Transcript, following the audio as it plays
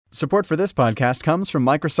Support for this podcast comes from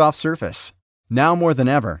Microsoft Surface. Now more than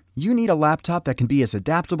ever, you need a laptop that can be as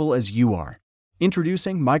adaptable as you are.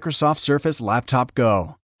 Introducing Microsoft Surface Laptop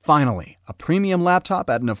Go. Finally, a premium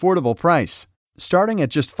laptop at an affordable price. Starting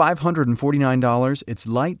at just $549, its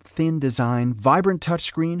light, thin design, vibrant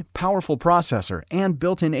touchscreen, powerful processor, and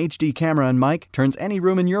built-in HD camera and mic turns any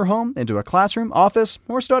room in your home into a classroom, office,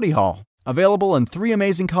 or study hall. Available in 3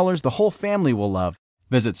 amazing colors the whole family will love.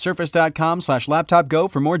 Visit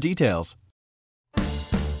surface.com/laptopgo for more details.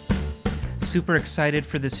 Super excited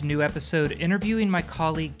for this new episode, interviewing my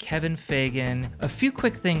colleague Kevin Fagan. A few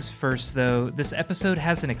quick things first, though. This episode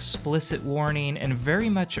has an explicit warning and very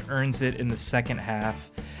much earns it in the second half.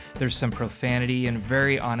 There's some profanity and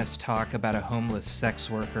very honest talk about a homeless sex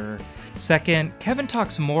worker. Second, Kevin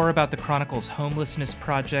talks more about the Chronicle's homelessness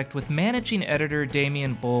project with managing editor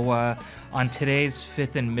Damian Bulwa on today's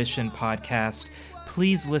Fifth and Mission podcast.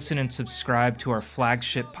 Please listen and subscribe to our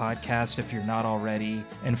flagship podcast if you're not already.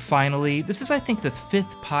 And finally, this is, I think, the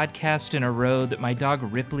 5th podcast in a row that my dog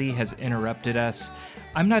Ripley has interrupted us.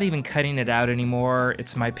 I'm not even cutting it out anymore.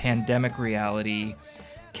 It's my pandemic reality.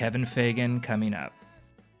 Kevin Fagan coming up.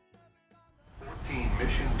 14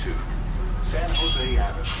 Mission 2, San Jose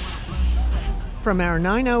Avenue. From our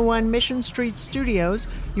 901 Mission Street studios,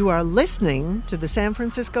 you are listening to the San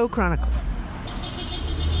Francisco Chronicle.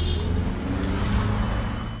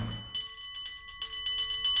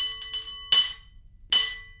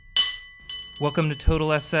 Welcome to Total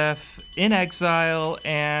SF in Exile,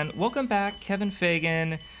 and welcome back, Kevin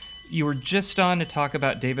Fagan. You were just on to talk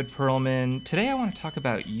about David Perlman. Today I want to talk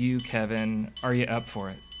about you, Kevin. Are you up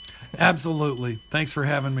for it? Absolutely. Thanks for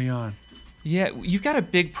having me on. Yeah, you've got a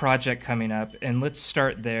big project coming up, and let's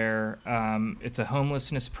start there. It's a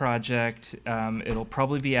homelessness project. It'll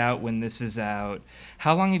probably be out when this is out.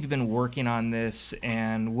 How long have you been working on this,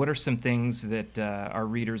 and what are some things that our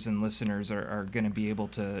readers and listeners are going to be able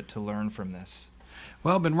to learn from this?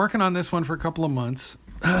 Well, I've been working on this one for a couple of months.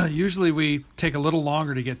 Usually we take a little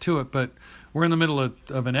longer to get to it, but we're in the middle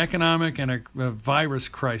of an economic and a virus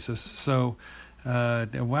crisis, so I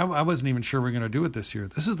wasn't even sure we were going to do it this year.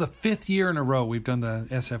 This is the 5th year in a row we've done the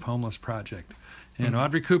SF Homeless Project. And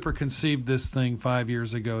Audrey Cooper conceived this thing 5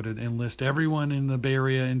 years ago to enlist everyone in the Bay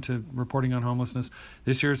Area into reporting on homelessness.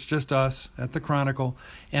 This year it's just us at the Chronicle.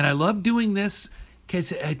 And I love doing this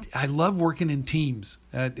because I love working in teams.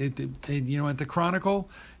 At the Chronicle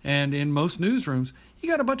and in most newsrooms, you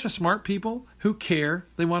got a bunch of smart people who care.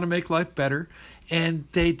 They want to make life better. And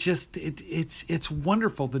they just, it's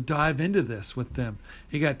wonderful to dive into this with them.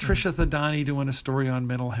 You got Trisha Thadani doing a story on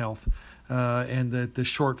mental health and the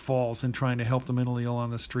shortfalls in trying to help the mentally ill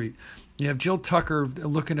on the street. You have Jill Tucker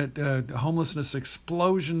looking at homelessness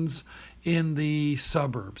explosions in the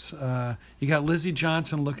suburbs. You got Lizzie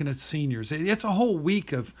Johnson looking at seniors. It's a whole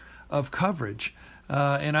week of coverage.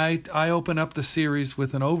 And I open up the series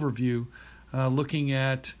with an overview looking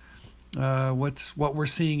at what we're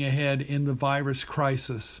seeing ahead in the virus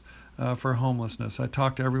crisis for homelessness. I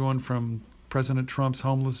talked to everyone from President Trump's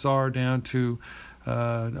homeless czar down to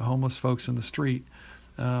homeless folks in the street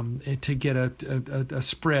to get a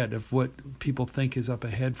spread of what people think is up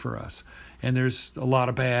ahead for us. And there's a lot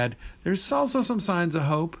of bad. There's also some signs of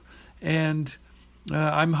hope. And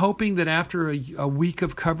I'm hoping that after a week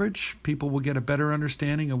of coverage, people will get a better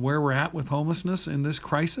understanding of where we're at with homelessness in this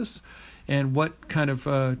crisis and what kind of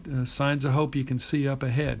signs of hope you can see up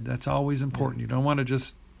ahead. That's always important. You don't want to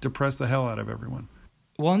just depress the hell out of everyone.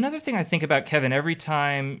 Well, another thing I think about, Kevin, every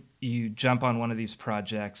time you jump on one of these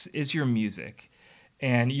projects is your music.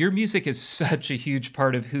 And your music is such a huge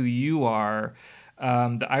part of who you are.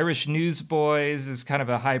 The Irish Newsboys is kind of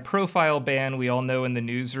a high-profile band we all know in the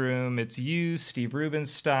newsroom. It's you, Steve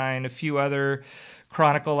Rubinstein, a few other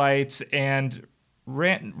Chronicleites, and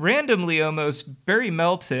randomly almost Barry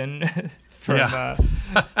Melton from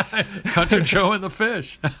Country Joe and the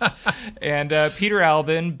Fish. And Peter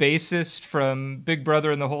Albin, bassist from Big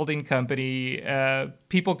Brother and the Holding Company.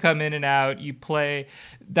 People come in and out. You play.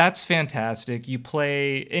 That's fantastic. You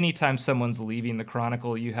play anytime someone's leaving the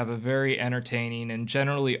Chronicle. You have a very entertaining and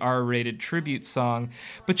generally R-rated tribute song.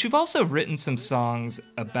 But you've also written some songs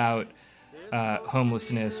about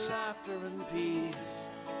homelessness.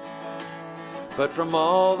 But from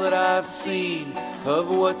all that I've seen of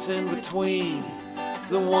what's in between,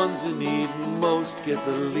 the ones who need most get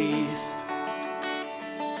the least.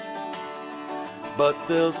 But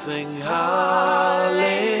they'll sing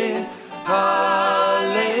Halle,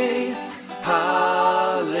 Halle,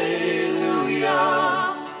 Hallelujah.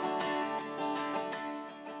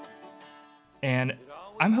 And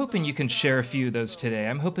I'm hoping you can share a few of those today.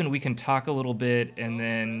 I'm hoping we can talk a little bit and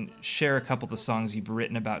then share a couple of the songs you've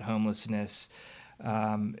written about homelessness,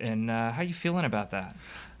 and how you feeling about that?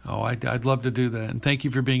 Oh, I'd love to do that, and thank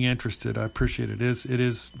you for being interested. I appreciate it. It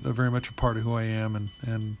is very much a part of who I am,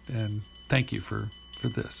 and thank you for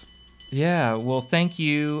this. Yeah, well, thank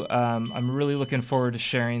you. I'm really looking forward to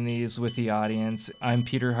sharing these with the audience. I'm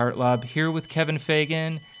Peter Hartlaub here with Kevin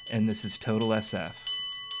Fagan, and this is Total SF.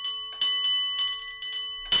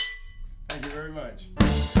 Thank you very much.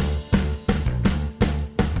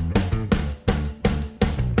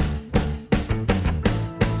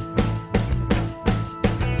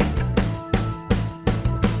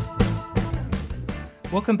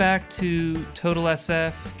 Welcome back to Total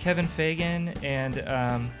SF. Kevin Fagan,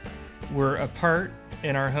 and we're apart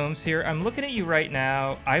in our homes here. I'm looking at you right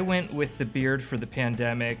now. I went with the beard for the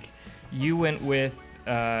pandemic. You went with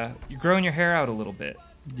you're growing your hair out a little bit.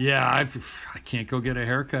 Yeah, I can't go get a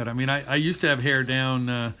haircut. I mean, I used to have hair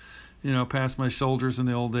down, past my shoulders in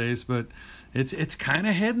the old days, but it's kind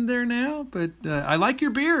of heading there now. But I like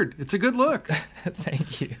your beard. It's a good look.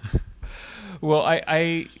 Thank you. Well,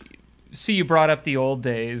 I see you brought up the old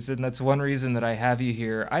days, and that's one reason that I have you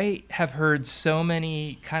here. I have heard so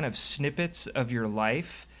many kind of snippets of your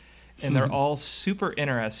life, and they're all super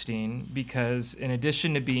interesting because in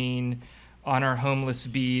addition to being on our homeless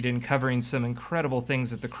beat and covering some incredible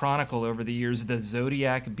things at the Chronicle over the years, the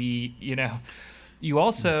Zodiac beat, you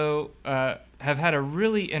also have had a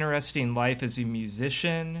really interesting life as a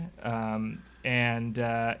musician, and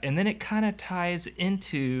then it kind of ties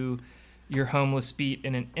into your homeless beat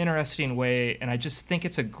in an interesting way, and I just think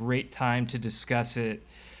it's a great time to discuss it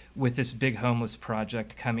with this big homeless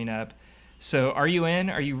project coming up. So are you in?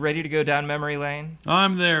 Are you ready to go down memory lane?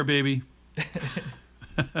 I'm there, baby.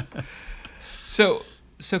 So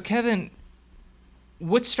Kevin,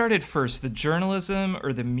 what started first, the journalism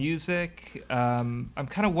or the music? I'm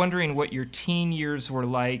kind of wondering what your teen years were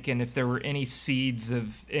like and if there were any seeds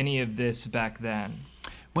of any of this back then.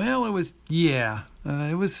 Well, it was a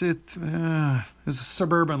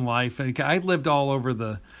suburban life. I lived all over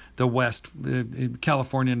the West,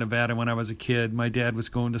 California, Nevada when I was a kid. My dad was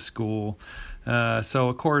going to school. So,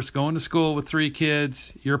 of course, going to school with 3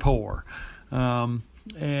 kids, you're poor.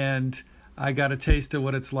 And I got a taste of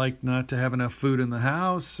what it's like not to have enough food in the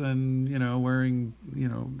house and, wearing,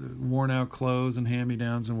 worn out clothes and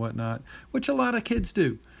hand-me-downs and whatnot, which a lot of kids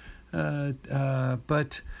do.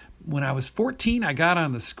 But when I was 14, I got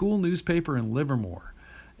on the school newspaper in Livermore,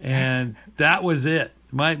 and that was it.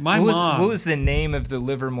 My mom. What was the name of the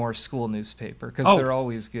Livermore school newspaper? Because they're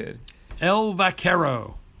always good. El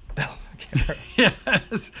Vaquero. El Vaquero.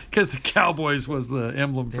 Yes, because the Cowboys was the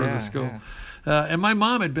emblem for the school. Yeah. And my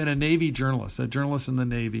mom had been a Navy journalist, a journalist in the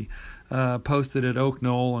Navy, posted at Oak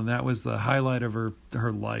Knoll, and that was the highlight of her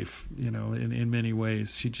life, in many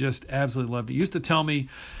ways. She just absolutely loved it. Used to tell me,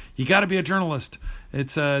 you got to be a journalist.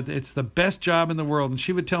 It's the best job in the world. And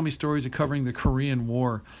she would tell me stories of covering the Korean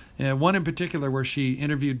War. And one in particular where she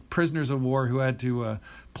interviewed prisoners of war who had to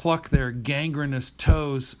pluck their gangrenous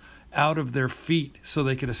toes out of their feet so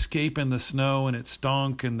they could escape in the snow, and it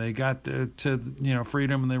stunk, and they got to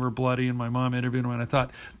freedom, and they were bloody. And my mom interviewed them, and I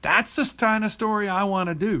thought, that's the kind of story I want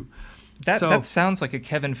to do. That sounds like a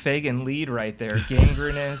Kevin Fagan lead right there.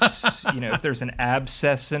 Gangrenous, if there's an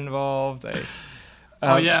abscess involved. It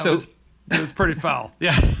was pretty foul.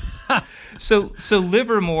 Yeah. So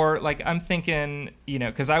Livermore, I'm thinking,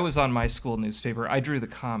 because I was on my school newspaper, I drew the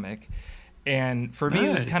comic, and for me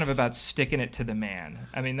it was kind of about sticking it to the man.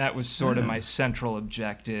 I mean, that was sort of my central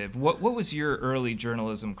objective. What was your early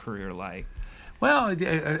journalism career like? Well,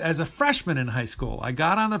 as a freshman in high school, I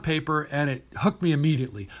got on the paper and it hooked me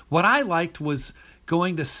immediately. What I liked was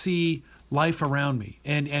going to see life around me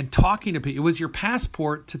and talking to people. It was your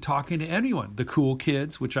passport to talking to anyone. The cool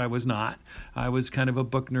kids, which I was not. I was kind of a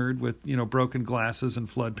book nerd with broken glasses and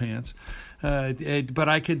flood pants. But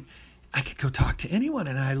I could go talk to anyone,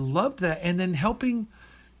 and I loved that. And then helping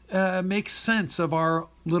make sense of our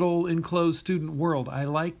little enclosed student world. I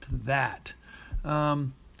liked that.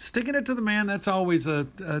 Sticking it to the man, that's always a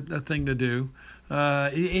thing to do.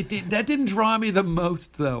 That didn't draw me the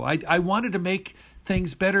most, though. I wanted to make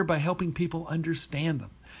things better by helping people understand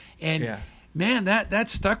them. And man, that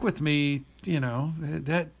stuck with me,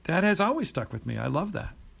 that has always stuck with me. I love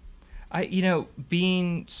that.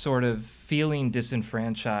 Being sort of feeling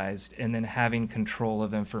disenfranchised and then having control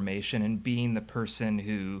of information and being the person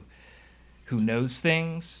who knows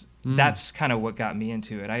things, that's kind of what got me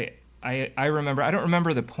into it. I remember, I don't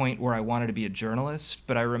remember the point where I wanted to be a journalist,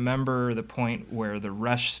 but I remember the point where the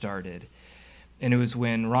rush started. And it was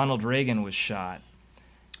when Ronald Reagan was shot.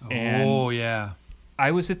 And I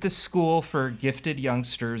was at this school for gifted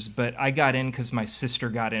youngsters, but I got in because my sister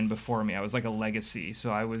got in before me. I was like a legacy,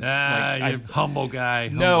 so I was humble guy.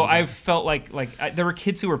 No, I felt like there were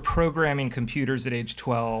kids who were programming computers at age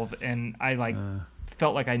 12, and I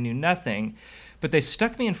felt like I knew nothing. But they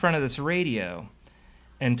stuck me in front of this radio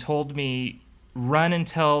and told me, run and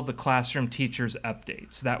tell the classroom teachers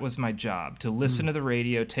updates. That was my job, to listen to the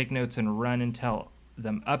radio, take notes, and run and tell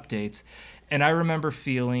them updates. And I remember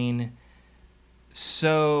feeling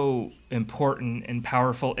so important and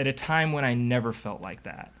powerful at a time when I never felt like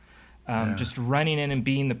that. Just running in and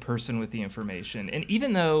being the person with the information. And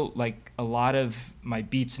even though like a lot of my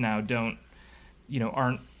beats now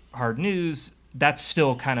aren't hard news, that's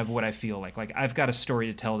still kind of what I feel like. Like I've got a story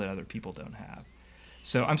to tell that other people don't have.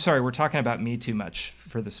 So I'm sorry, we're talking about me too much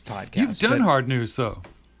for this podcast. You've done hard news though.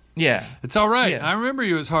 Yeah. It's all right. Yeah. I remember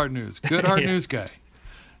you as hard news. Good hard news guy.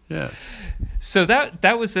 Yes. So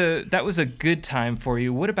that was a good time for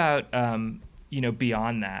you. What about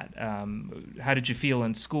beyond that? How did you feel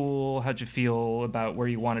in school? How'd you feel about where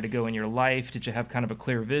you wanted to go in your life? Did you have kind of a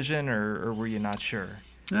clear vision, or were you not sure?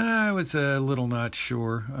 I was a little not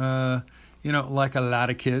sure. Like a lot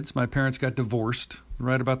of kids, my parents got divorced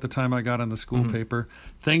right about the time I got on the school paper.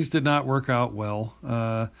 Things did not work out well.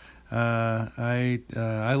 I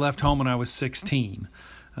left home when I was 16.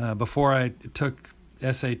 Before I took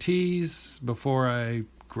SATs, before I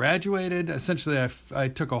graduated, essentially I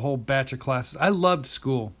took a whole batch of classes. I loved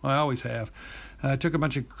school. I always have. I took a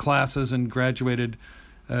bunch of classes and graduated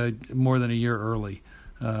more than a year early.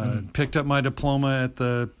 Picked up my diploma at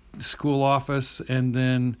the school office and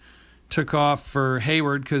then took off for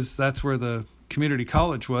Hayward because that's where the community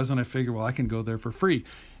college was, and I figured, well, I can go there for free.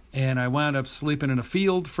 And I wound up sleeping in a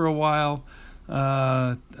field for a while.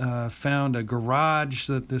 Found a garage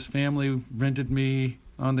that this family rented me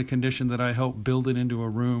on the condition that I helped build it into a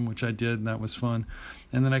room, which I did, and that was fun.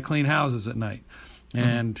 And then I cleaned houses at night.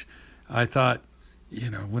 And I thought,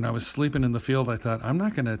 when I was sleeping in the field, I thought, I'm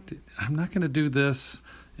not gonna do this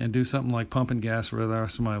and do something like pumping gas for the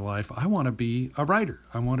rest of my life. I want to be a writer.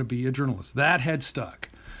 I want to be a journalist. That had stuck.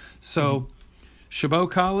 So Chabot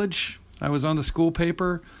College, I was on the school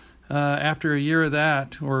paper. After a year of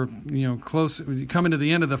that, or close coming to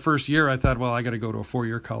the end of the first year, I thought, well, I got to go to a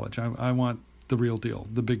 4-year college. I want the real deal,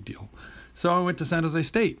 the big deal. So I went to San Jose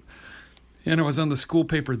State, and I was on the school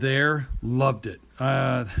paper there. Loved it.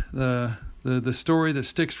 The story that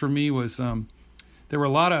sticks for me was there were a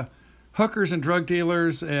lot of hookers and drug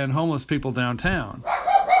dealers and homeless people downtown.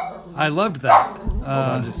 I loved that. Hold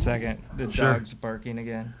on just a second. The dog's barking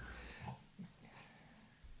again.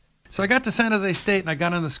 So I got to San Jose State and I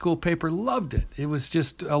got on the school paper, loved it. It was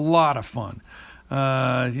just a lot of fun.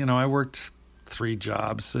 I worked 3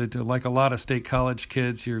 jobs. Like a lot of state college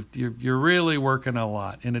kids, you're really working a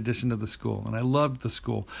lot in addition to the school. And I loved the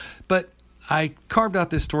school. But I carved out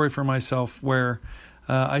this story for myself where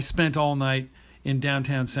I spent all night in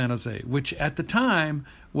downtown San Jose, which at the time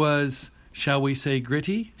was, shall we say,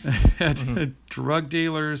 gritty. Drug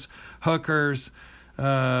dealers, hookers,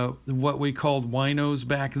 what we called winos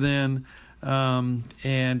back then.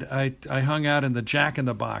 And I hung out in the Jack in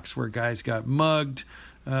the Box where guys got mugged,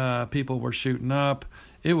 people were shooting up.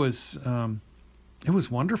 It was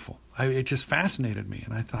wonderful. It just fascinated me.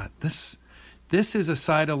 And I thought, this is a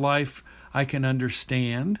side of life I can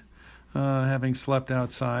understand, having slept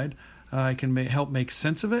outside. I can help make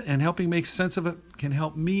sense of it, and helping make sense of it can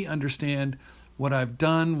help me understand what I've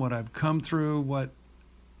done, what I've come through, what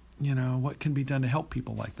can be done to help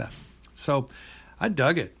people like that. So I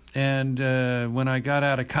dug it. And when I got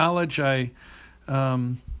out of college, I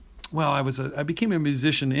became a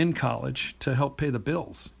musician in college to help pay the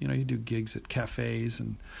bills. You do gigs at cafes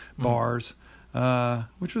and bars,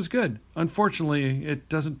 which was good. Unfortunately, it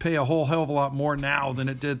doesn't pay a whole hell of a lot more now than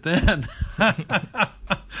it did then.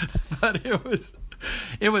 But it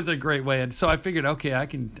was a great way. And so I figured, okay, I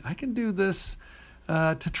can do this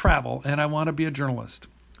to travel, and I want to be a journalist.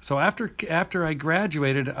 So after I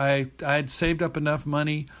graduated, I'd saved up enough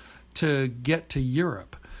money to get to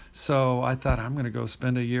Europe. So I thought, I'm going to go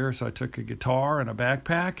spend a year. So I took a guitar and a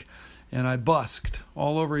backpack, and I busked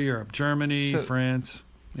all over Europe, Germany, France.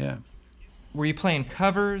 Yeah. Were you playing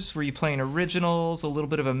covers? Were you playing originals? A little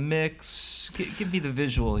bit of a mix? Give me the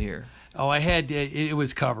visual here. Oh, I had it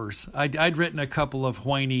was covers. I'd written a couple of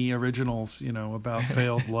whiny originals, about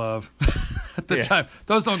failed love at the time.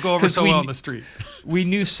 Those don't go over so well on the street. We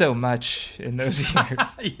knew so much in those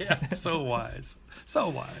years. Yeah, so wise.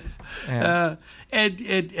 Yeah.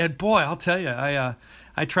 And boy, I'll tell you,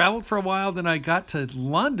 I traveled for a while. Then I got to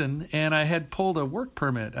London, and I had pulled a work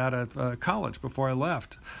permit out of college before I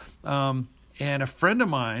left. And a friend of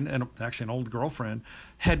mine, and actually an old girlfriend,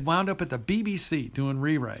 had wound up at the BBC doing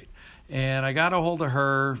rewrite. And I got a hold of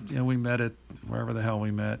her, and we met at wherever the hell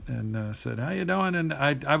we met, and said, "How you doing?" And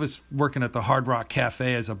I was working at the Hard Rock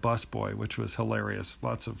Cafe as a busboy, which was hilarious.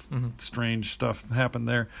 Lots of strange stuff happened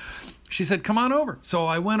there. She said, "Come on over." So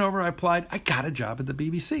I went over, I applied. I got a job at the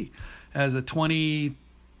BBC as a 20,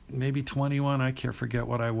 maybe 21, I can't forget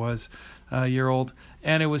what I was, year old.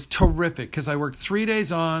 And it was terrific because I worked 3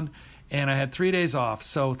 days on, and I had 3 days off.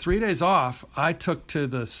 So 3 days off, I took to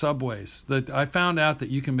the subways. I found out that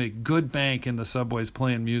you can make good bank in the subways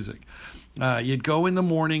playing music. You'd go in the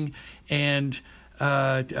morning and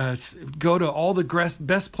go to all the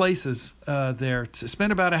best places there to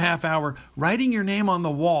spend about a half hour writing your name on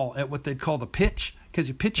the wall at what they'd call the pitch, because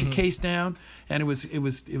you pitch your case down, and it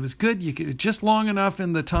was good. You could just long enough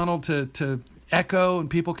in the tunnel to echo, and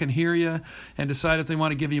people can hear you and decide if they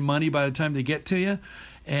want to give you money by the time they get to you.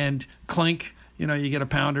 And clink, you get a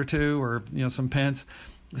pound or two, or some pence.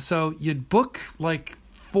 So you'd book like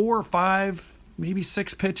 4 or 5, maybe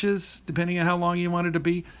 6 pitches, depending on how long you wanted to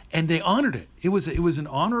be, and they honored it. It was an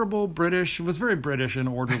honorable British. It was very British and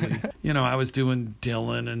orderly. I was doing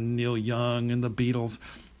Dylan and Neil Young and the Beatles,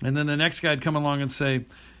 and then the next guy'd come along and say,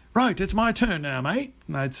 "Right, it's my turn now, mate."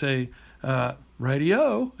 And I'd say,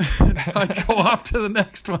 "Radio." I'd go off to the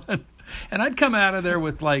next one, and I'd come out of there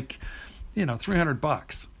with like,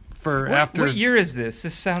 $300 for after. What year is this?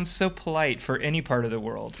 This sounds so polite for any part of the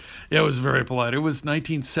world. It was very polite. It was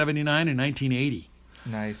 1979 and 1980.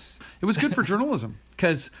 Nice. It was good for journalism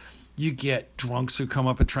because you get drunks who come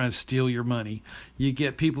up and try and steal your money. You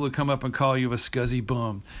get people who come up and call you a scuzzy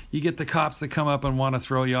bum. You get the cops that come up and want to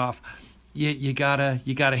throw you off. You gotta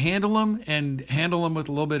handle them, and handle them with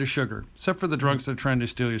a little bit of sugar. Except for the drunks that are trying to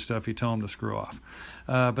steal your stuff, you tell them to screw off.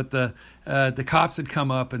 But the cops would come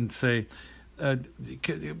up and say,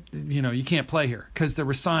 you can't play here, because there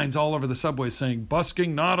were signs all over the subway saying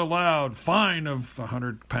busking not allowed, fine of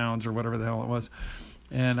 £100 or whatever the hell it was.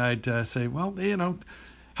 And I'd say, well,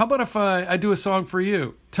 how about if I do a song for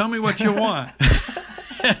you? Tell me what you want.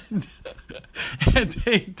 and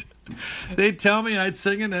they'd tell me, I'd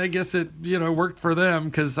sing it, and I guess it worked for them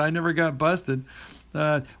because I never got busted.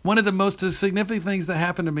 One of the most significant things that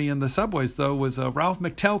happened to me in the subways, though, was Ralph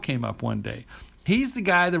McTell came up one day. He's the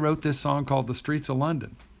guy that wrote this song called "The Streets of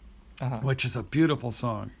London," which is a beautiful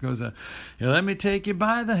song. It goes, "Let me take you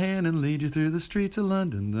by the hand and lead you through the streets of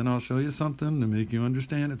London. Then I'll show you something to make you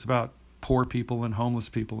understand." It's about poor people and homeless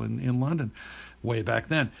people in London way back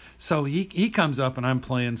then. So he comes up, and I'm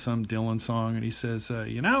playing some Dylan song, and he says,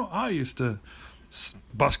 I used to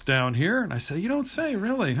busk down here. And I said, "You don't say,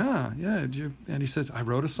 really, huh? Yeah." And he says, "I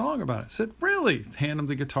wrote a song about it." I said, "Really?" Hand him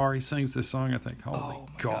the guitar. He sings this song. I think, holy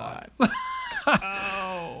God.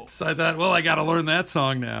 Oh. So I thought, well, I got to learn that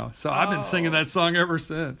song now. So I've been singing that song ever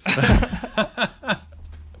since.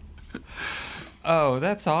 Oh,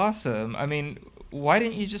 that's awesome. I mean, why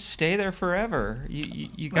didn't you just stay there forever?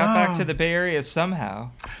 You got back to the Bay Area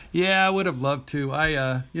somehow. Yeah, I would have loved to.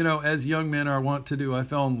 I, as young men are wont to do, I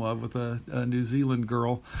fell in love with a New Zealand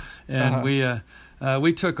girl, and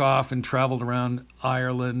we took off and traveled around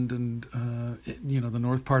Ireland and the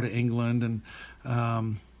north part of England, and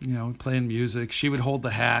playing music. She would hold the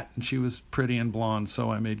hat, and she was pretty and blonde,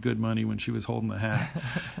 so I made good money when she was holding the hat.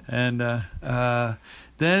 And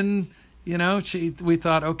then we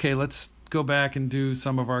thought, okay, let's go back and do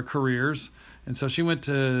some of our careers. And so she went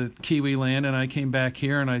to Kiwi Land, and I came back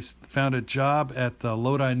here, and I found a job at the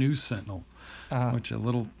Lodi News Sentinel, which is a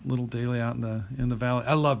little daily out in the valley.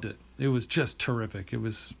 I loved it. It was just terrific. It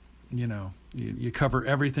was, you cover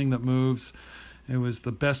everything that moves. It was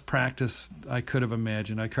the best practice I could have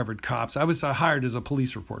imagined. I covered cops. I was hired as a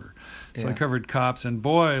police reporter, so I covered cops, and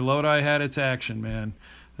boy, Lodi had its action, man.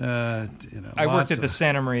 I worked at the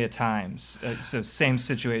Santa Maria Times, so same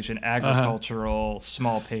situation, agricultural,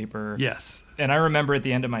 small paper. Yes. And I remember at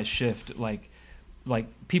the end of my shift, like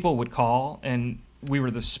people would call, and we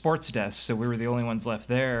were the sports desk, so we were the only ones left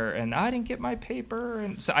there, and I didn't get my paper,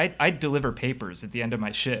 and so I'd deliver papers at the end of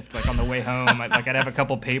my shift, like on the way home. I'd have a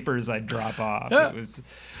couple papers I'd drop off. It was,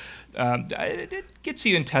 it gets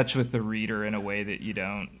you in touch with the reader in a way that you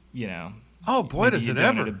don't, Oh boy, does it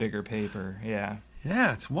ever! At a bigger paper, yeah.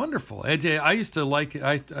 Yeah, it's wonderful. I used to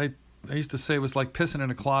I used to say it was like pissing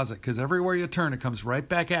in a closet, because everywhere you turn, it comes right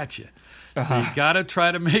back at you. So you got to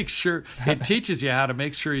try to make sure. It teaches you how to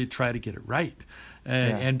make sure you try to get it right,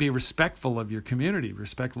 and be respectful of your community,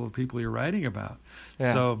 respectful of the people you're writing about.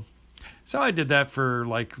 Yeah. So I did that for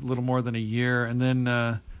like a little more than a year, and then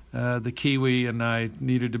the Kiwi and I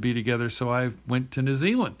needed to be together, so I went to New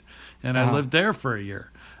Zealand, and I lived there for a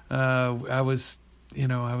year. I was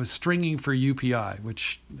I was stringing for UPI,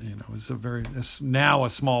 which is now a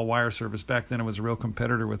small wire service. Back then, it was a real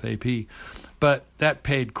competitor with AP, but that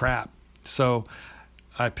paid crap. So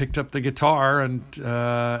I picked up the guitar and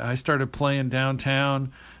I started playing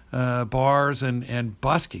downtown bars and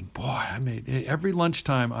busking. Boy, I made every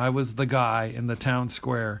lunchtime. I was the guy in the town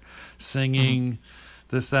square singing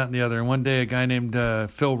this, that, and the other. And one day, a guy named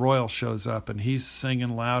Phil Royal shows up, and he's singing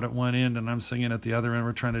loud at one end, and I'm singing at the other end.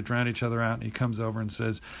 We're trying to drown each other out, and he comes over and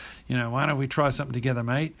says, why don't we try something together,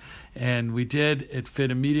 mate? And we did. It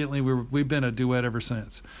fit immediately. We've been a duet ever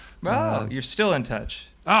since. Wow, you're still in touch.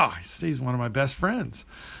 Oh, he's one of my best friends.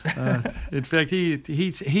 In fact, he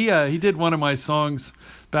did one of my songs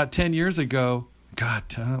about 10 years ago. God,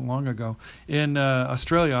 long ago in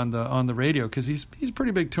Australia on the radio, because he's a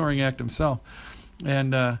pretty big touring act himself.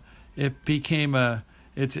 And it became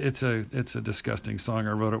it's a disgusting song.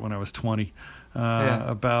 I wrote it when I was 20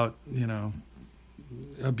 about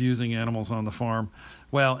abusing animals on the farm.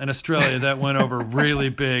 Well, in Australia that went over really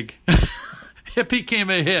big. It became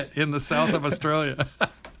a hit in the south of Australia.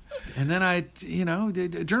 And then I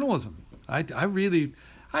did journalism. I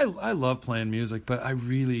love playing music, but I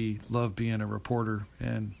really love being a reporter,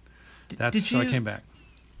 and so I came back.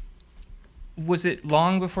 Was it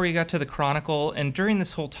long before you got to the Chronicle? And during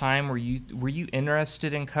this whole time, were you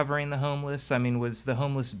interested in covering the homeless? I mean, was the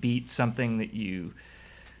homeless beat something that you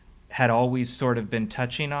had always sort of been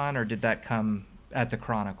touching on, or did that come at the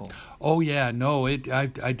Chronicle? Oh yeah, no, I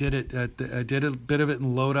did it. I did a bit of it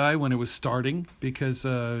in Lodi when it was starting, because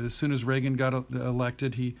as soon as Reagan got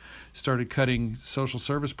elected, he started cutting social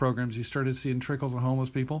service programs. He started seeing trickles of homeless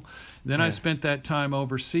people. Then I spent that time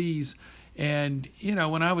overseas. And,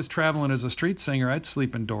 when I was traveling as a street singer, I'd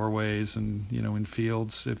sleep in doorways and, in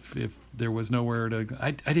fields if there was nowhere to.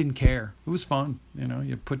 I didn't care. It was fun.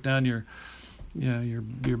 You put down your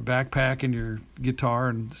backpack and your guitar,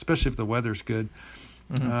 and especially if the weather's good.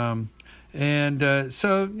 Mm-hmm.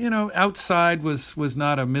 So, outside was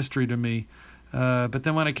not a mystery to me. But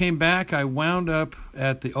then when I came back, I wound up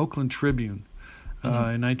at the Oakland Tribune in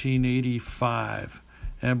 1985.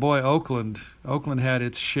 And boy, Oakland had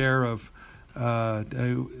its share of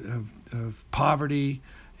poverty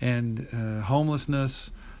and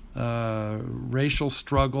homelessness, racial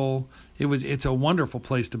struggle. It's a wonderful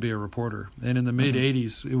place to be a reporter. And in the mid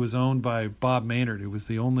 '80s, it was owned by Bob Maynard. It was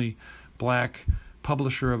the only black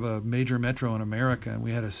publisher of a major metro in America, and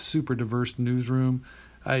we had a super diverse newsroom.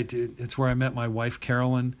 It's where I met my wife,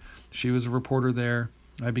 Carolyn. She was a reporter there.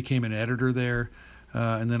 I became an editor there.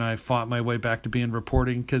 And then I fought my way back to being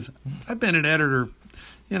reporting, because I've been an editor,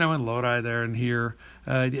 in Lodi there and here.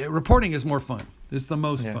 Reporting is more fun. It's the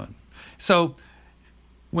most fun. So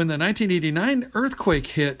when the 1989 earthquake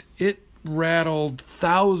hit, it rattled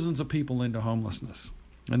thousands of people into homelessness.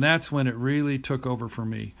 And that's when it really took over for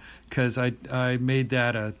me, because I made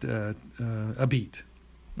that a beat.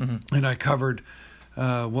 Mm-hmm. And I covered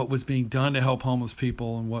what was being done to help homeless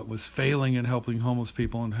people, and what was failing in helping homeless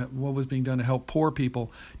people, and what was being done to help poor people.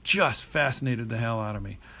 Just fascinated the hell out of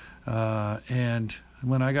me. And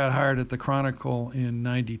when I got hired at the Chronicle in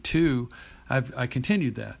 '92, I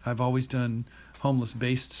continued that. I've always done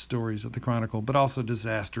homeless-based stories at the Chronicle, but also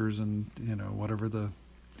disasters and whatever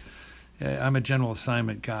I'm a general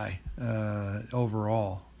assignment guy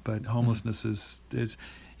overall, but homelessness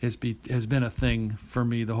has been a thing for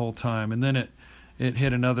me the whole time. And then it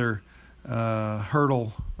hit another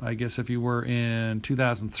hurdle, I guess, if you were, in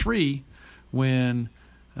 2003, when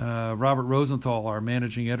Robert Rosenthal, our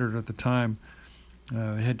managing editor at the time,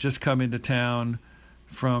 had just come into town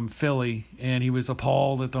from Philly, and he was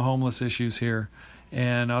appalled at the homeless issues here.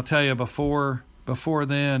 And I'll tell you, before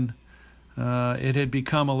then, it had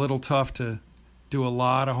become a little tough to do a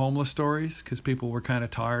lot of homeless stories, because people were kind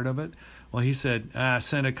of tired of it. Well, he said,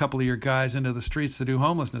 send a couple of your guys into the streets to do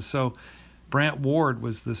homelessness. So Brant Ward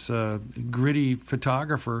was this gritty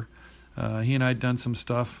photographer. He and I had done some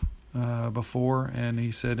stuff before, and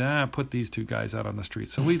he said, put these two guys out on the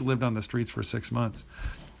streets. So we lived on the streets for 6 months.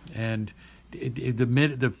 And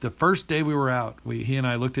the first day we were out, he and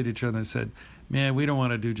I looked at each other and said, man, we don't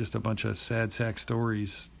want to do just a bunch of sad sack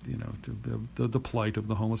stories, the plight of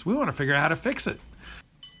the homeless. We want to figure out how to fix it.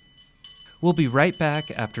 We'll be right back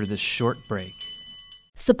after this short break.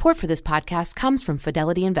 Support for this podcast comes from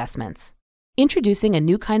Fidelity Investments. Introducing a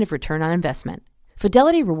new kind of return on investment.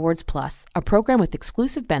 Fidelity Rewards Plus, a program with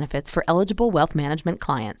exclusive benefits for eligible wealth management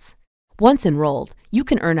clients. Once enrolled, you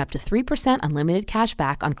can earn up to 3% unlimited cash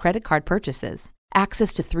back on credit card purchases,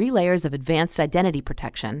 access to 3 layers of advanced identity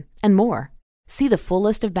protection, and more. See the full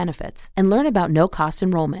list of benefits and learn about no-cost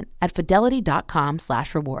enrollment at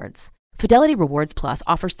fidelity.com/rewards. Fidelity Rewards Plus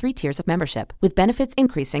offers 3 tiers of membership, with benefits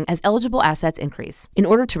increasing as eligible assets increase. In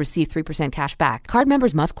order to receive 3% cash back, card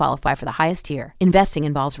members must qualify for the highest tier. Investing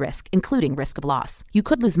involves risk, including risk of loss. You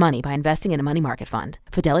could lose money by investing in a money market fund.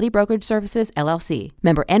 Fidelity Brokerage Services, LLC.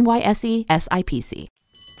 Member NYSE, SIPC.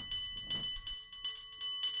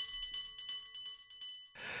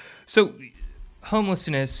 So,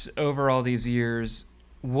 homelessness over all these years,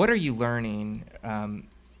 what are you learning?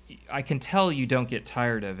 I can tell you don't get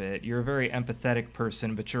tired of it. You're a very empathetic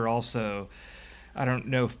person, but you're also, I don't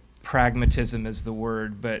know if pragmatism is the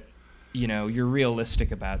word, but, you're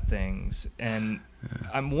realistic about things. And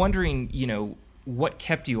I'm wondering, what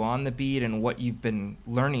kept you on the beat and what you've been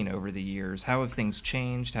learning over the years. How have things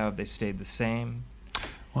changed? How have they stayed the same?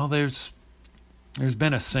 Well, there's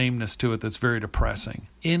been a sameness to it that's very depressing.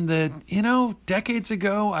 In the, decades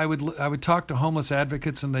ago, I would talk to homeless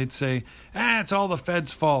advocates and they'd say, it's all the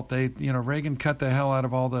Fed's fault. Reagan cut the hell out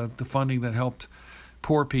of all the funding that helped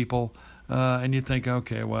poor people. And you'd think,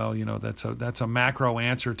 okay, well, that's a macro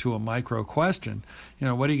answer to a micro question.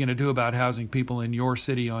 What are you going to do about housing people in your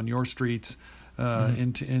city, on your streets,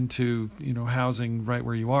 into housing right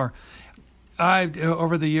where you are?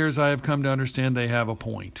 Over the years, I have come to understand they have a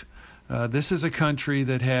point. This is a country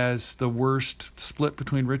that has the worst split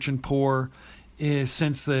between rich and poor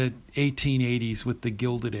since the 1880s with the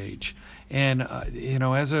Gilded Age. And,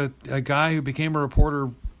 as a guy who became a reporter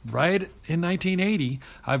right in 1980,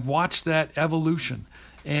 I've watched that evolution.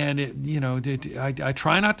 And, I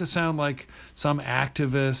try not to sound like some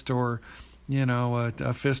activist or,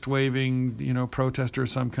 a fist-waving, protester of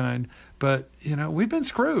some kind. But, we've been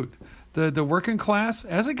screwed. The working class,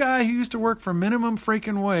 as a guy who used to work for minimum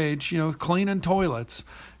freaking wage, cleaning toilets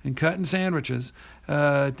and cutting sandwiches,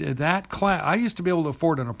 that class, I used to be able to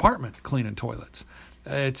afford an apartment cleaning toilets.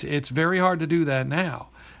 It's very hard to do that now.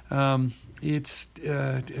 The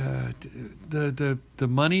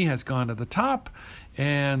money has gone to the top,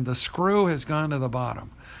 and the screw has gone to the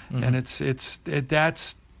bottom, and that's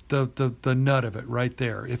the nut of it right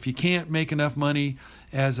there. If you can't make enough money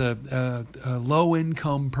as a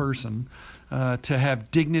low-income person to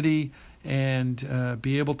have dignity and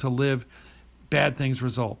be able to live, bad things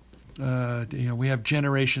result. We have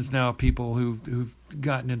generations now of people who've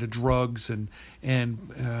gotten into drugs and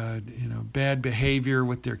bad behavior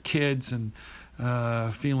with their kids and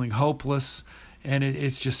feeling hopeless, and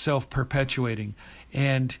it's just self-perpetuating.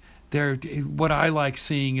 And what I like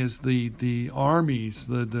seeing is the armies,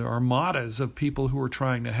 the armadas of people who are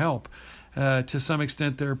trying to help. To some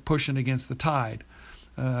extent, they're pushing against the tide,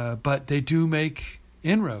 but they do make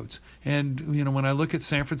inroads. And when I look at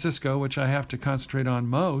San Francisco, which I have to concentrate on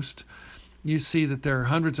most, you see that there are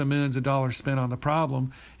hundreds of millions of dollars spent on the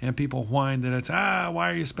problem, and people whine that it's why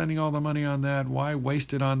are you spending all the money on that? Why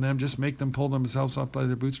waste it on them? Just make them pull themselves up by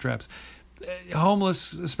their bootstraps.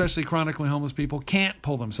 Homeless, especially chronically homeless people, can't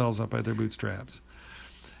pull themselves up by their bootstraps.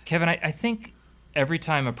 Kevin, I think every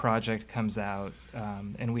time a project comes out,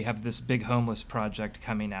 and we have this big homeless project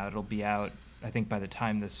coming out, it'll be out, I think, by the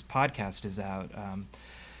time this podcast is out,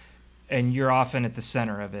 and you're often at the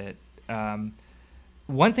center of it.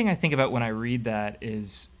 One thing I think about when I read that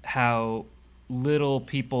is how little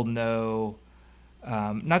people know,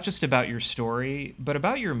 not just about your story, but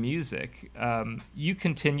about your music. You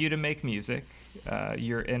continue to make music.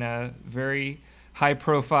 You're in a very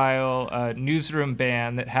high-profile newsroom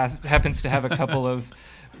band that happens to have a couple of,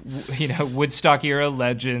 Woodstock-era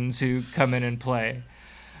legends who come in and play.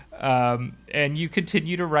 And you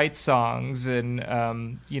continue to write songs, and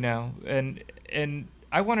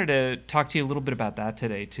I wanted to talk to you a little bit about that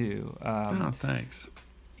today too. Thanks.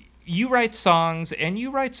 You write songs, and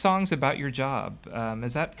you write songs about your job.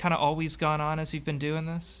 Has that kind of always gone on as you've been doing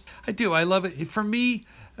this? I do. I love it. For me,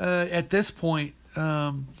 at this point,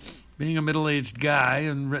 being a middle-aged guy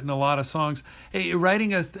and written a lot of songs,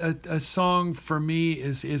 writing a song for me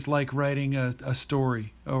is like writing a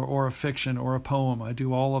story or a fiction or a poem. I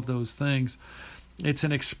do all of those things. It's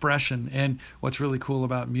an expression, and what's really cool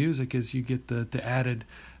about music is you get the added,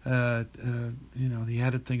 the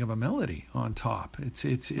added thing of a melody on top.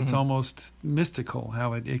 It's almost mystical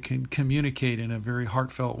how it can communicate in a very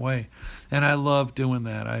heartfelt way, and I love doing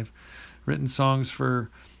that. I've written songs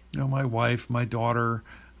for my wife, my daughter,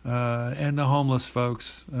 and the homeless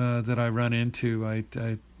folks that I run into. I've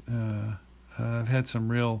had some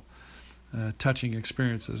real touching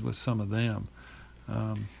experiences with some of them.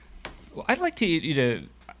 Well, I'd like you to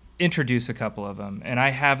introduce a couple of them, and I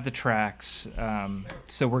have the tracks,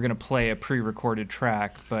 so we're going to play a pre-recorded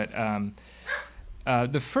track. But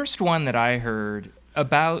the first one that I heard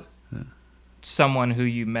about someone who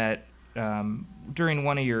you met during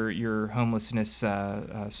one of your homelessness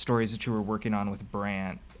stories that you were working on with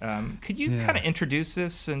Brant. Could you kind of introduce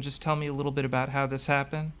this and just tell me a little bit about how this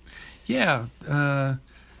happened? Yeah.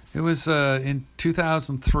 It was in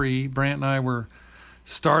 2003. Brant and I were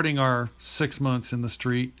starting our 6 months in the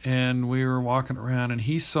street, and we were walking around, and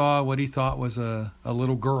he saw what he thought was a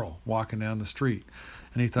little girl walking down the street.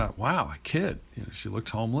 And he thought, wow, a kid. She looked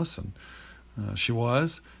homeless, and she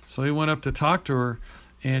was. So he went up to talk to her,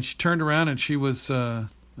 and she turned around, and she was a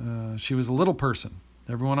little person.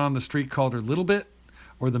 Everyone on the street called her Little Bit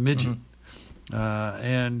or the Midget.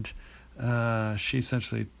 And she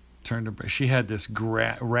essentially she had this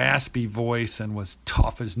raspy voice and was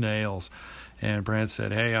tough as nails. And Brant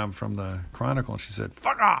said, hey, I'm from the Chronicle. And she said,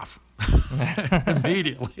 fuck off,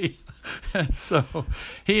 immediately. And so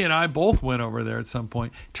he and I both went over there at some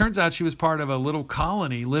point. Turns out she was part of a little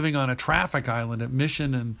colony living on a traffic island at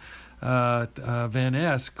Mission and Van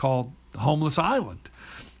Ness called Homeless Island.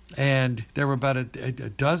 And there were about a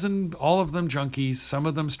dozen, all of them junkies, some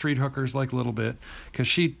of them street hookers like Little Bit, because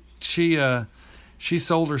she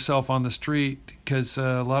sold herself on the street because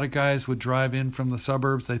a lot of guys would drive in from the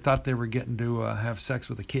suburbs. They thought they were getting to have sex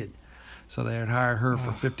with a kid. So they would hire her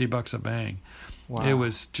for $50 a bang. Wow. It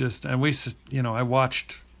was just, and I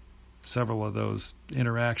watched several of those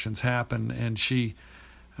interactions happen, and she,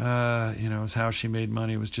 is how she made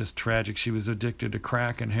money. It was just tragic. She was addicted to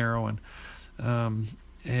crack and heroin.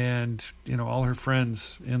 And, all her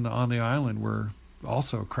friends on the island were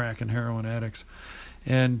also crack and heroin addicts.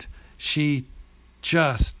 And she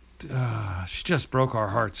just broke our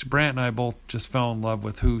hearts. Brant and I both just fell in love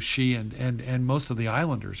with who she and most of the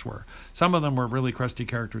islanders were. Some of them were really crusty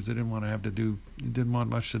characters. They didn't want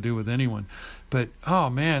much to do with anyone. But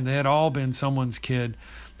oh man, they had all been someone's kid.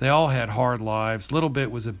 They all had hard lives. Little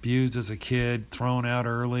Bit was abused as a kid, thrown out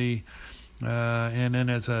early. And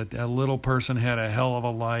then as a little person had a hell of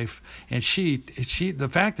a life. And the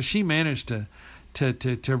fact that she managed to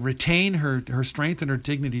retain her strength and her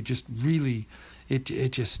dignity just really,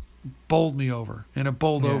 it just bowled me over, and it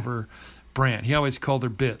bowled over Brant. He always called her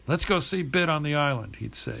Bit. Let's go see Bit on the island,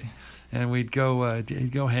 he'd say, and we'd go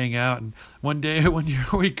hang out. And one year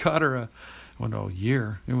we caught her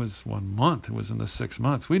year. It was 1 month. It was in the 6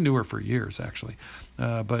 months. We knew her for years actually,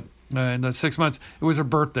 but in the 6 months it was her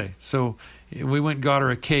birthday. So we went and got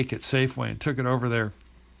her a cake at Safeway and took it over there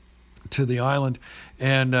to the island,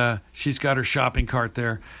 and she's got her shopping cart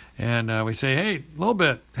there. And we say, hey, Little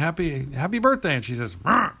Bit, happy birthday. And she says,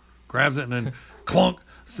 "Rrr," grabs it and then clunk,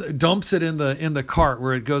 dumps it in the cart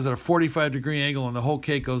where it goes at a 45-degree angle and the whole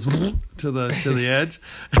cake goes to the edge.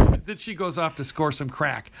 Then she goes off to score some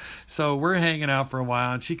crack. So we're hanging out for a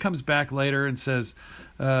while, and she comes back later and says,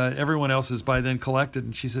 everyone else is by then collected,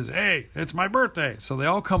 and she says, hey, it's my birthday. So they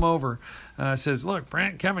all come over, says, look,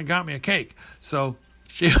 Brant, Kevin got me a cake. So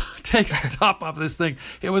she takes the top off this thing.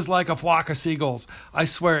 It was like a flock of seagulls. I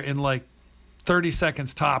swear, in like 30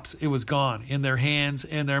 seconds tops, it was gone in their hands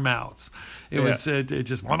and their mouths. It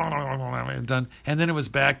just done. And then it was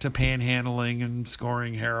back to panhandling and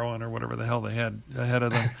scoring heroin or whatever the hell they had ahead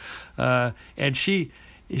of them. And she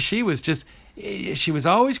was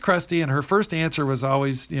always crusty, and her first answer was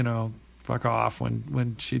always, fuck off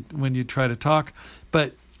when you try to talk.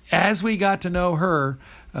 But as we got to know her,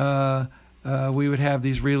 we would have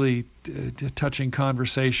these really touching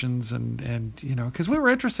conversations, and because we were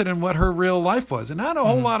interested in what her real life was, and not a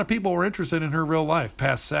whole lot of people were interested in her real life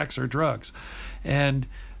past sex or drugs. And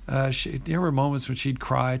there were moments when she'd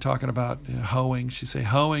cry talking about hoeing. She'd say,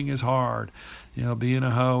 hoeing is hard, being a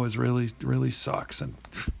hoe is really sucks. And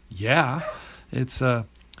yeah, it's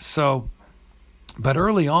so. But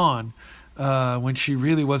early on, when she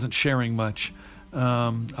really wasn't sharing much,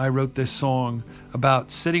 I wrote this song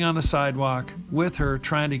about sitting on the sidewalk with her,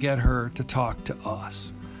 trying to get her to talk to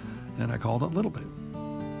us. And I called it Little Bit.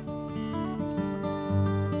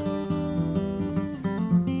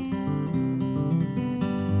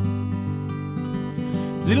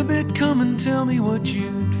 Little bit, come and tell me what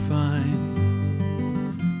you'd find.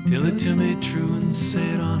 Tell it to me true and say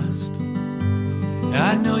it honest.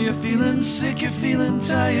 I know you're feeling sick, you're feeling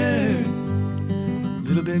tired.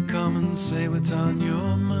 Little bit, come and say what's on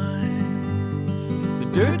your mind. The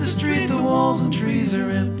dirt, the street, the walls and trees are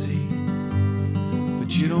empty,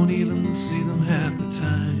 but you don't even see them half the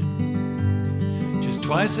time. Just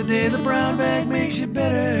twice a day the brown bag makes you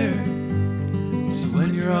better, so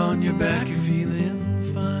when you're on your back you're feeling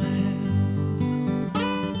fine.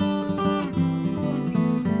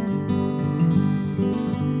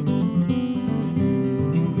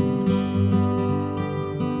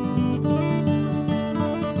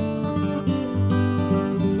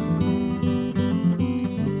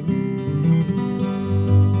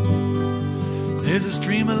 There's a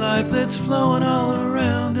stream of life that's flowing all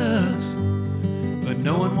around us, but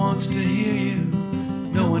no one wants to hear you,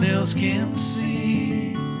 no one else can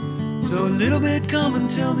see. So a little bit, come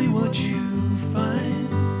and tell me what you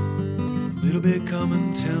find. Little bit, come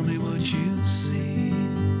and tell me what you see.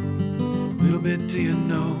 Little bit, do you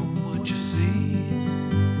know what you see?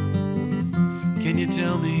 Can you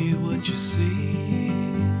tell me what you see?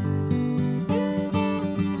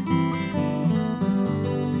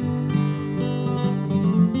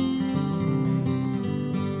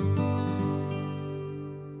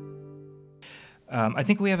 I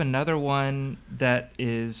think we have another one that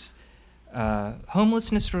is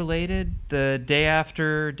homelessness related. The day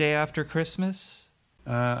after Christmas.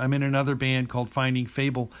 I'm in another band called Finding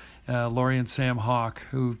Fable. Laurie and Sam Hawk,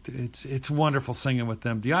 who it's wonderful singing with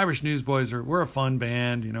them. The Irish Newsboys we're a fun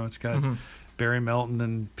band. You know, it's got Barry Melton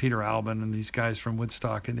and Peter Albin and these guys from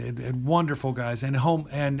Woodstock and wonderful guys and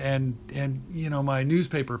you know, my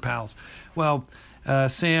newspaper pals. Well,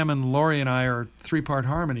 Sam and Laurie and I are 3-part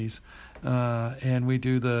harmonies. And we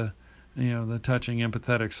do the touching,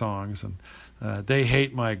 empathetic songs, and they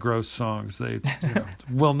hate my gross songs. They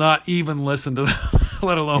will not even listen to them,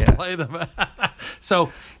 let alone play them.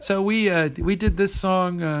 So we did this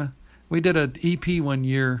song. We did an EP one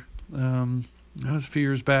year. That was a few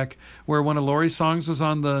years back, where one of Laurie's songs was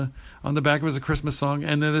on the back. It was a Christmas song,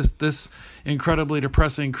 and then this incredibly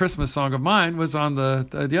depressing Christmas song of mine was on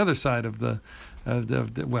the other side of the.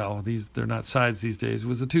 They're not sides these days. It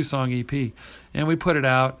was a 2-song EP, and we put it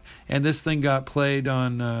out, and this thing got played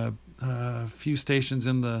on a few stations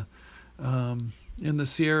in the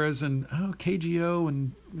Sierras, and KGO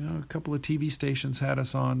and a couple of TV stations had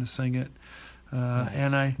us on to sing it. Nice.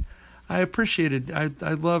 And I appreciated.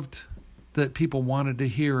 I loved that people wanted to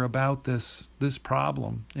hear about this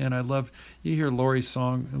problem, and I love you hear Laurie's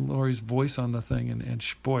voice on the thing,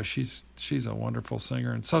 and boy, she's a wonderful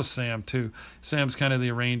singer, and so Sam too. Sam's kind of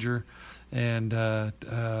the arranger, and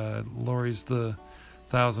Laurie's the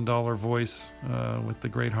 $1,000 voice with the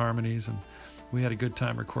great harmonies, and we had a good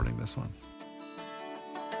time recording this one.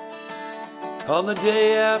 On the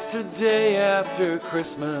day after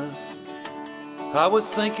Christmas, I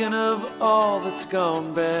was thinking of all that's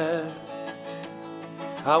gone bad.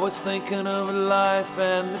 I was thinking of life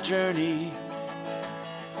and the journey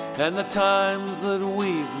and the times that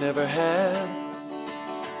we've never had.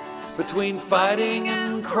 Between fighting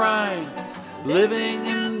and crying, living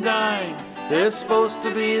and dying, there's supposed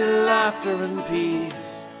to be laughter and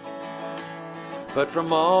peace. But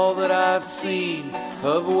from all that I've seen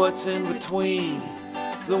of what's in between,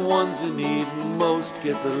 the ones who need most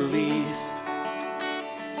get the least.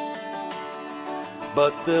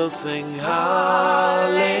 But they'll sing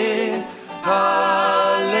Halle,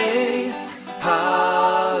 Halle,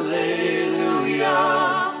 Hallelujah.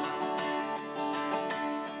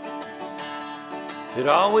 It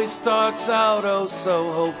always starts out oh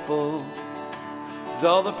so hopeful. It's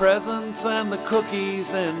all the presents and the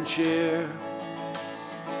cookies and cheer.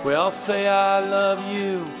 We all say I love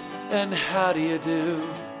you and how do you do,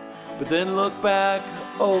 but then look back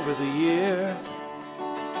over the year.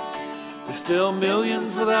 There's still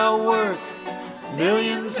millions without work,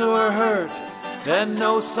 millions who are hurt, and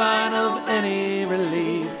no sign of any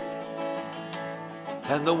relief.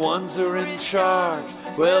 And the ones who are in charge,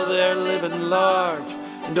 well, they're living large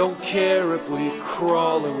and don't care if we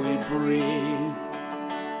crawl or we breathe.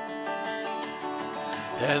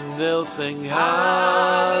 And they'll sing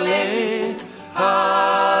Halle,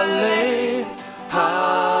 Halle,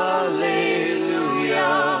 Hallelujah.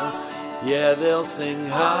 Yeah, they'll sing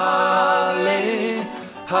Halle,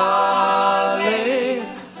 Halle,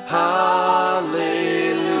 Hallelujah.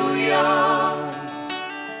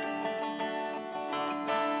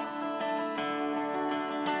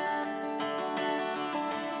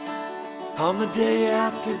 On the day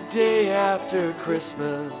after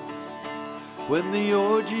Christmas, when the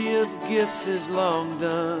orgy of gifts is long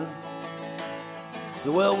done,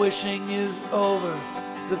 the well-wishing is over,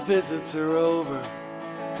 the visits are over,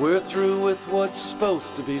 we're through with what's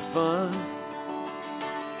supposed to be fun.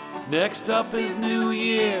 Next up is New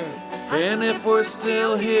Year, and if we're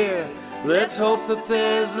still here, let's hope that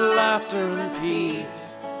there's laughter and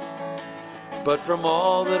peace. But from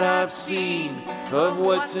all that I've seen of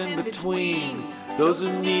what's in between, those who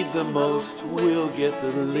need the most will get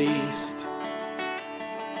the least.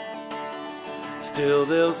 Still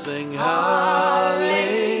they'll sing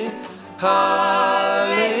Halle,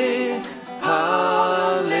 Halle,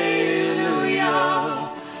 Hallelujah.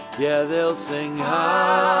 Yeah, they'll sing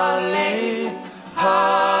Halle,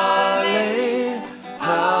 Halle,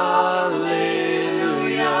 Hallelujah.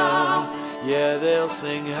 Yeah, they'll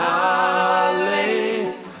sing Halle,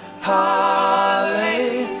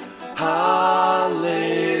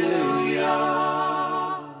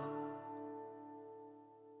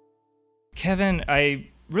 I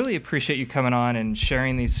really appreciate you coming on and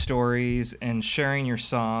sharing these stories and sharing your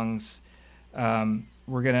songs. We're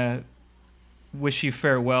going to wish you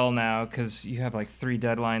farewell now because you have like 3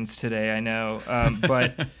 deadlines today, I know.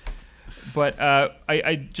 But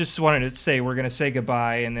I just wanted to say we're going to say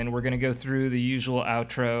goodbye, and then we're going to go through the usual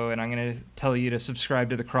outro, and I'm going to tell you to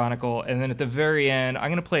subscribe to the Chronicle. And then at the very end,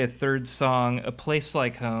 I'm going to play a 3rd song, A Place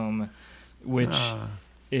Like Home, which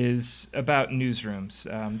is about newsrooms.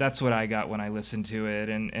 That's what I got when I listened to it,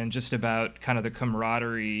 and just about kind of the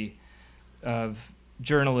camaraderie of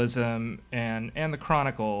journalism and the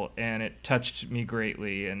Chronicle, and it touched me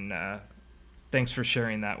greatly. And thanks for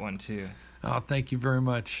sharing that one too. Oh, thank you very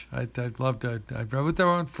much. I'd love to. I wrote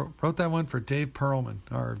that one for Dave Perlman,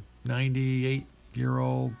 our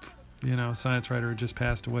 98-year-old, science writer who just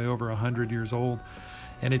passed away, over 100 years old.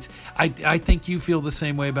 And it's. I think you feel the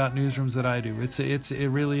same way about newsrooms that I do. It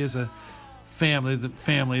really is a family.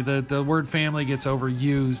 The word family gets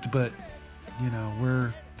overused, but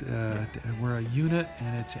we're a unit,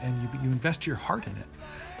 and you invest your heart in it.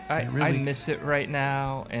 I miss it right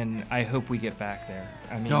now, and I hope we get back there.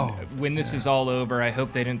 I mean, when this is all over, I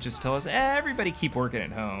hope they didn't just tell us, everybody keep working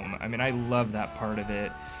at home. I mean, I love that part of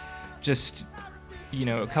it. Just,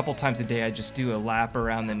 a couple times a day, I just do a lap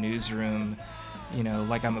around the newsroom,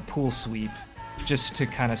 like I'm a pool sweep, just to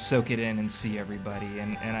kind of soak it in and see everybody.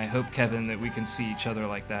 And I hope, Kevin, that we can see each other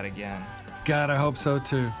like that again. God, I hope so,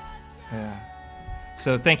 too. Yeah.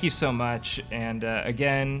 So thank you so much. And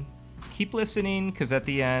again, keep listening, because at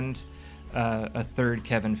the end, a 3rd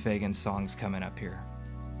Kevin Fagan song's coming up here.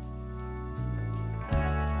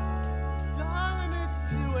 Darling,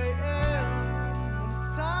 it's 2 a.m. and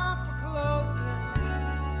it's time for closing.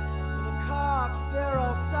 And the cops, they're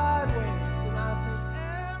all sideways, and I think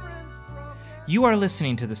Aaron's broken. You are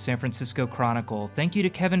listening to the San Francisco Chronicle. Thank you to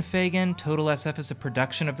Kevin Fagan. Total SF is a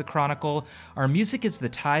production of the Chronicle. Our music is The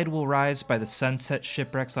Tide Will Rise by the Sunset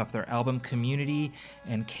Shipwrecks off their album Community,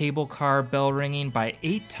 and Cable Car Bell Ringing by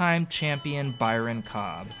 8-time champion Byron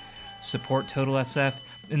Cobb. Support Total SF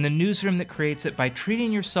in the newsroom that creates it by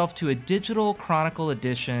treating yourself to a digital Chronicle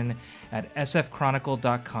edition at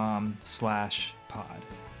sfchronicle.com/pod.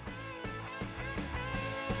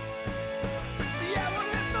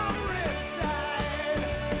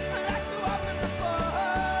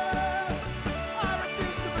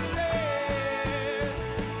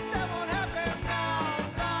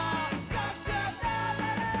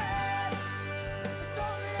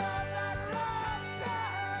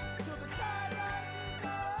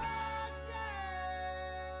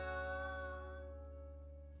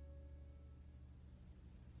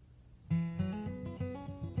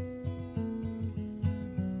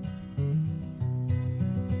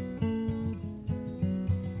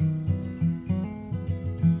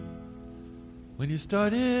 When you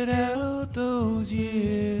started out those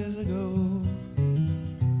years ago,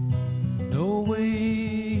 no way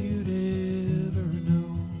you'd ever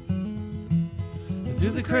know.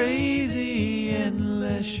 Through the crazy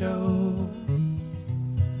endless show,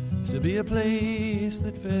 to be a place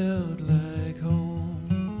that felt like home.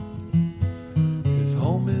 'Cause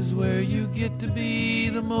home is where you get to be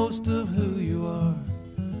the most of who you are.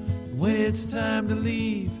 When it's time to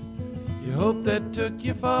leave, you hope that took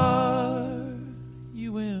you far.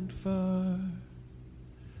 You went far.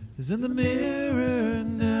 'Cause in the mirror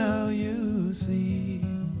now you see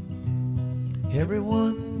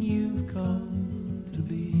everyone you've come to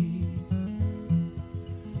be.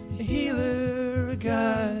 A healer, a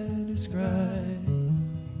guide, a scribe,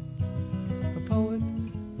 a poet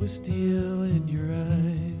with steel in your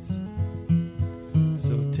eyes.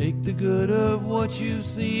 So take the good of what you've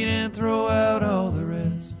seen and throw out all the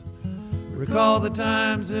rest. Recall the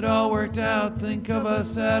times it all worked out. Think of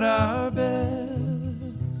us at our best.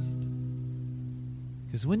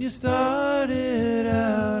 'Cause when you started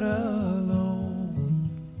out alone,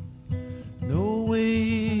 no way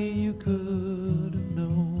you could have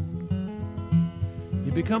known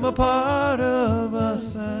you'd become a part of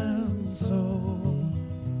us, and so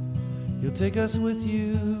you'll take us with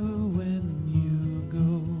you when you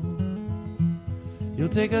go. You'll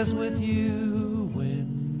take us with you